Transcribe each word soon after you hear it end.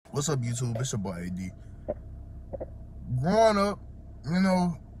What's up, YouTube? It's your boy AD. Growing up,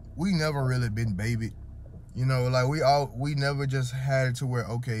 we never really been babied. Like we never just had it to where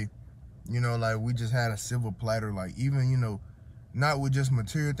okay, like we just had a silver platter. Like even not with just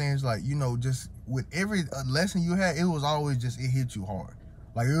material things. Like just with every lesson you had, it was always just it hit you hard.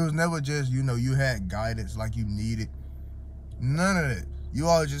 Like it was never just you had guidance like you needed. None of that. You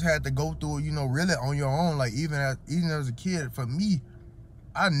always just had to go through it. Really on your own. Like even as a kid, for me,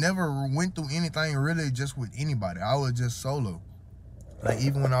 I never went through anything really just with anybody. I was just solo. Like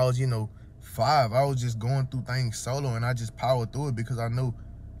even when I was, 5, I was just going through things solo and I just powered through it because I know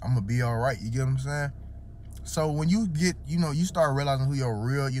I'm gonna be all right. You get what I'm saying? So when you get, you start realizing who your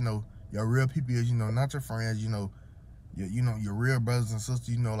real, your real people is, not your friends, your real brothers and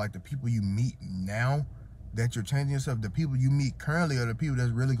sisters, like the people you meet now that you're changing yourself, the people you meet currently are the people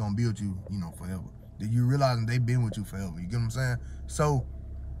that's really gonna be with you, forever. That you realizing they've been with you forever. You get what I'm saying? So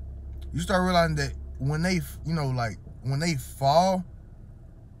you start realizing that when they, like when they fall,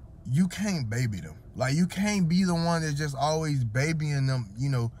 you can't baby them. Like you can't be the one that's just always babying them.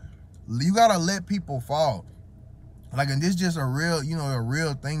 You gotta let people fall. Like, and this just a real, a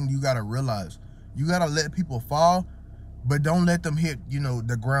real thing you gotta realize. You gotta let people fall, but don't let them hit,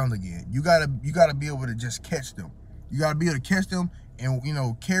 the ground again. You gotta be able to just catch them. You gotta be able to catch them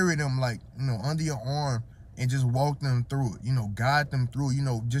and carry them like under your arm and just walk them through it. Guide them through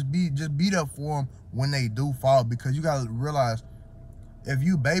it. Just be there for them when they do fall, because you gotta realize if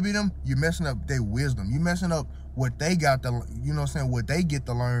you baby them, you're messing up their wisdom. You messing up what they got to, what they get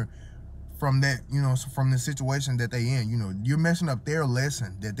to learn from that, from the situation that they in. You're messing up their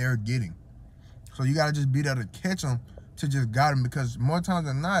lesson that they're getting. So you gotta just be there to catch them, to just guide them, because more times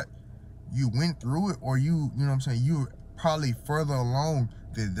than not, you went through it, or you're probably further along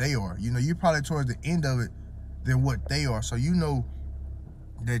than they are. You're probably towards the end of it than what they are. So that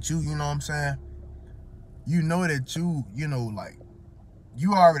like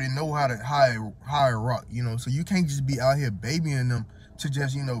you already know how to rock, so you can't just be out here babying them to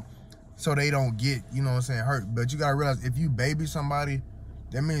just, so they don't get, hurt. But you gotta realize, if you baby somebody,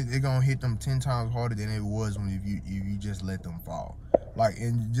 that means it's gonna hit them 10 times harder than it was when if you just let them fall. Like,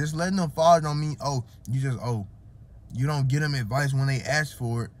 and just letting them fall don't mean, you don't get them advice when they ask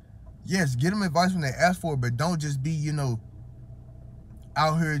for it. Yes, get them advice when they ask for it, but don't just be,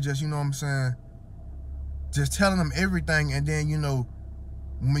 out here just, just telling them everything, and then,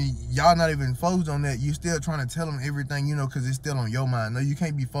 when y'all not even focused on that, you still trying to tell them everything, because it's still on your mind. No, you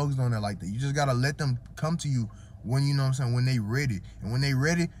can't be focused on that like that. You just gotta let them come to you when, when they ready. And when they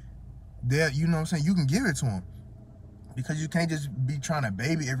ready, they're, you can give it to them. Because you can't just be trying to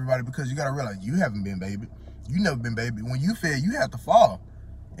baby everybody, because you gotta realize you haven't been babied. You never been babied. When you fail, you have to fall.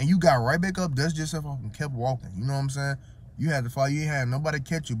 And you got right back up, dusted yourself off, and kept walking. You know what I'm saying? You had to fall. You ain't had nobody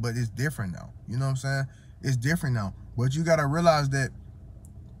catch you, but it's different now. You know what I'm saying? It's different now. But you gotta realize that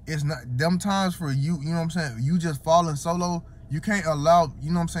it's not them times for you, you just falling solo. You can't allow,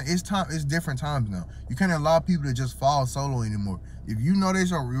 it's different times now. You can't allow people to just fall solo anymore. If you know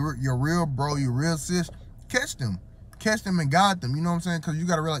there's your real bro, your real sis, catch them and guide them, because you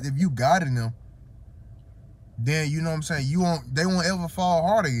gotta realize, if you guiding them, then they won't ever fall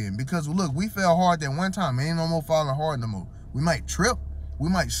hard again. Because look, we fell hard that one time, ain't no more falling hard no more. We might trip, we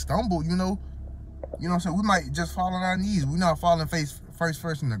might stumble, we might just fall on our knees. We're not falling face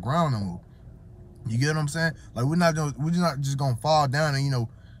first in the ground no more. You get what I'm saying? Like, we're not just gonna fall down and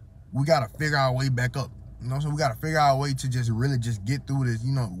we gotta figure our way back up. So we gotta figure out a way to just really just get through this.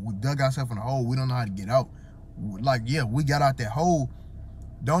 We dug ourselves in a hole, we don't know how to get out. Like, yeah, we got out that hole.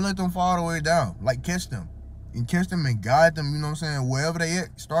 Don't let them fall all the way down. Like, catch them and guide them, wherever they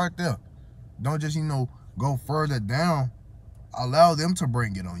at, start there. Don't just, go further down. Allow them to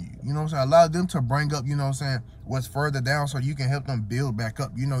bring it on you. Allow them to bring up, what's further down, so you can help them build back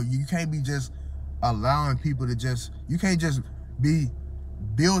up. You can't be just allowing people to you can't just be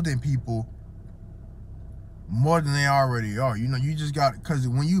building people more than they already are. You just got, because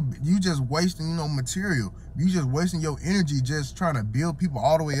when you just wasting, material. You just wasting your energy just trying to build people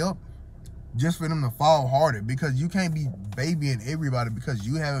all the way up just for them to fall harder, because you can't be babying everybody, because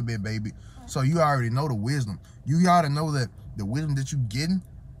you haven't been babied. So you already know the wisdom. You gotta know that the wisdom that you getting,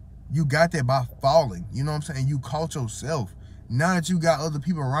 you got that by falling. You caught yourself. Now that you got other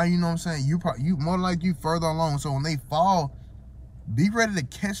people around, you more like you further along. So when they fall, be ready to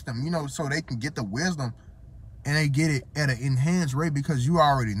catch them, so they can get the wisdom and they get it at an enhanced rate, because you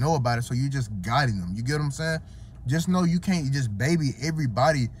already know about it. So you're just guiding them. You get what I'm saying? Just know you can't just baby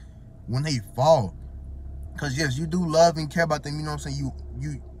everybody when they fall. Because yes, you do love and care about them, you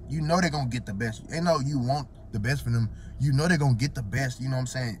know they're gonna get the best. You want the best for them. You know they're gonna get the best, you know what I'm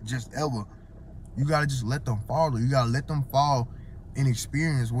saying, just ever. You gotta just let them fall. You gotta let them fall and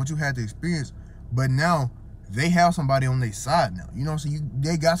experience what you had to experience. But now they have somebody on their side now. You know what I'm saying?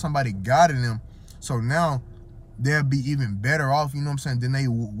 They got somebody guiding them. So now they'll be even better off, you know what I'm saying, than they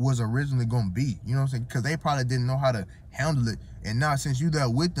was originally gonna be. You know what I'm saying? Because they probably didn't know how to handle it. And now since you there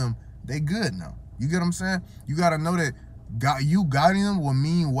with them, they good now. You get what I'm saying? You gotta know that you guiding them will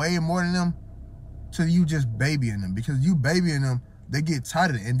mean way more than them to you just babying them. Because you babying them, they get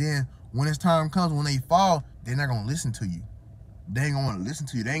tired of it. And then when it's time comes, when they fall, they're not gonna listen to you. They ain't gonna want to listen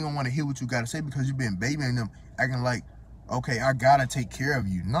to you. They ain't gonna want to hear what you gotta say because you've been babying them, acting like, okay, I gotta take care of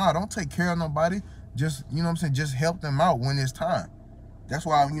you. Nah, don't take care of nobody. Just, you know what I'm saying, just help them out when it's time. That's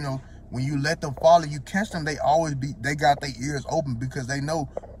why, you know, when you let them fall and you catch them, they got their ears open because they know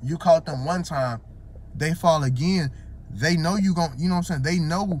you caught them one time, they fall again. They know you gon', you know what I'm saying, they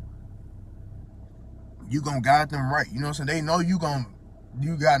know you gonna guide them right. You know what I'm saying? They know you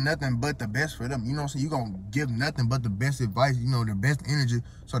got nothing but the best for them. You know what I'm saying? You gonna give nothing but the best advice, you know, the best energy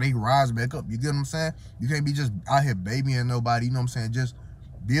so they rise back up. You get what I'm saying? You can't be just out here babying nobody, you know what I'm saying? Just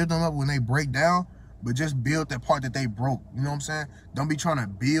build them up when they break down, but just build that part that they broke. You know what I'm saying? Don't be trying to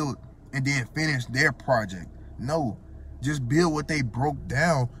build and then finish their project. No, just build what they broke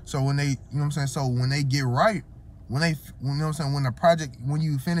down. So when they, you know what I'm saying? So when they get right, you know what I'm saying? When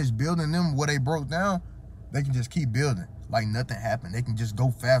you finish building them, what they broke down, they can just keep building like nothing happened. They can just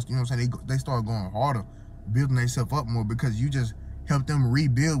go fast. You know what I'm saying? They start going harder, building themselves up more because you just help them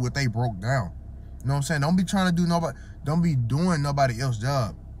rebuild what they broke down. You know what I'm saying? Don't be trying to do don't be doing nobody else's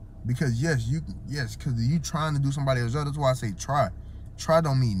job. Because because you trying to do somebody else's job. That's why I say try. Try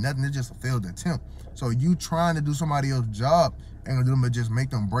don't mean nothing. It's just a failed attempt. So you trying to do somebody else's job ain't gonna do them but just make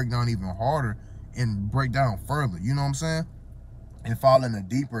them break down even harder and break down further. You know what I'm saying? And fall in a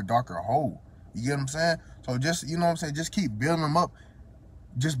deeper, darker hole. You get what I'm saying? So just, you know what I'm saying, just keep building them up.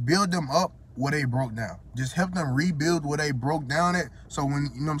 Just build them up where they broke down. Just help them rebuild where they broke down at. So when,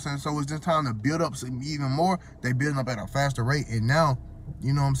 you know what I'm saying, so it's just time to build up some even more. They building up at a faster rate. And now,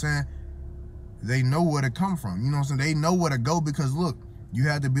 you know what I'm saying, they know where to come from. You know what I'm saying? They know where to go because look, you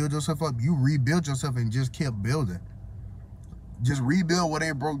had to build yourself up. You rebuilt yourself and just kept building. Just rebuild where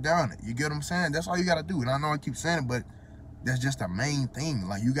they broke down at. You get what I'm saying? That's all you got to do. And I know I keep saying it, but that's just the main thing.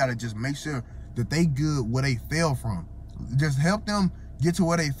 Like, you got to just make sure that they good where they fell from. Just help them get to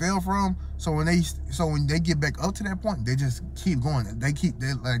where they fell from. So when they get back up to that point, they just keep going. They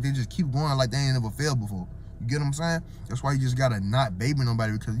just keep going like they ain't never failed before. You get what I'm saying? That's why you just gotta not baby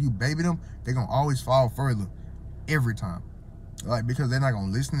nobody, because you baby them, they're gonna always fall further every time. Like, because they're not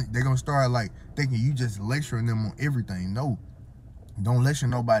gonna listen. They're gonna start like thinking you just lecturing them on everything. No, don't lecture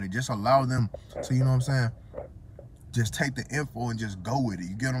nobody. Just allow them to, you know what I'm saying, just take the info and just go with it.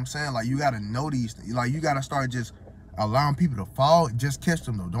 You get what I'm saying? Like, you gotta know these things. Like, you gotta start just allowing people to fall. Just catch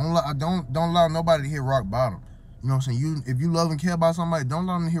them though. Don't allow nobody to hit rock bottom. You know what I'm saying? If you love and care about somebody, don't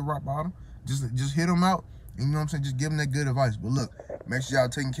allow them to hit rock bottom. Just hit them out. And you know what I'm saying? Just give them that good advice. But look, make sure y'all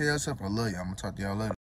taking care of yourself. I love you. I'm gonna talk to y'all later.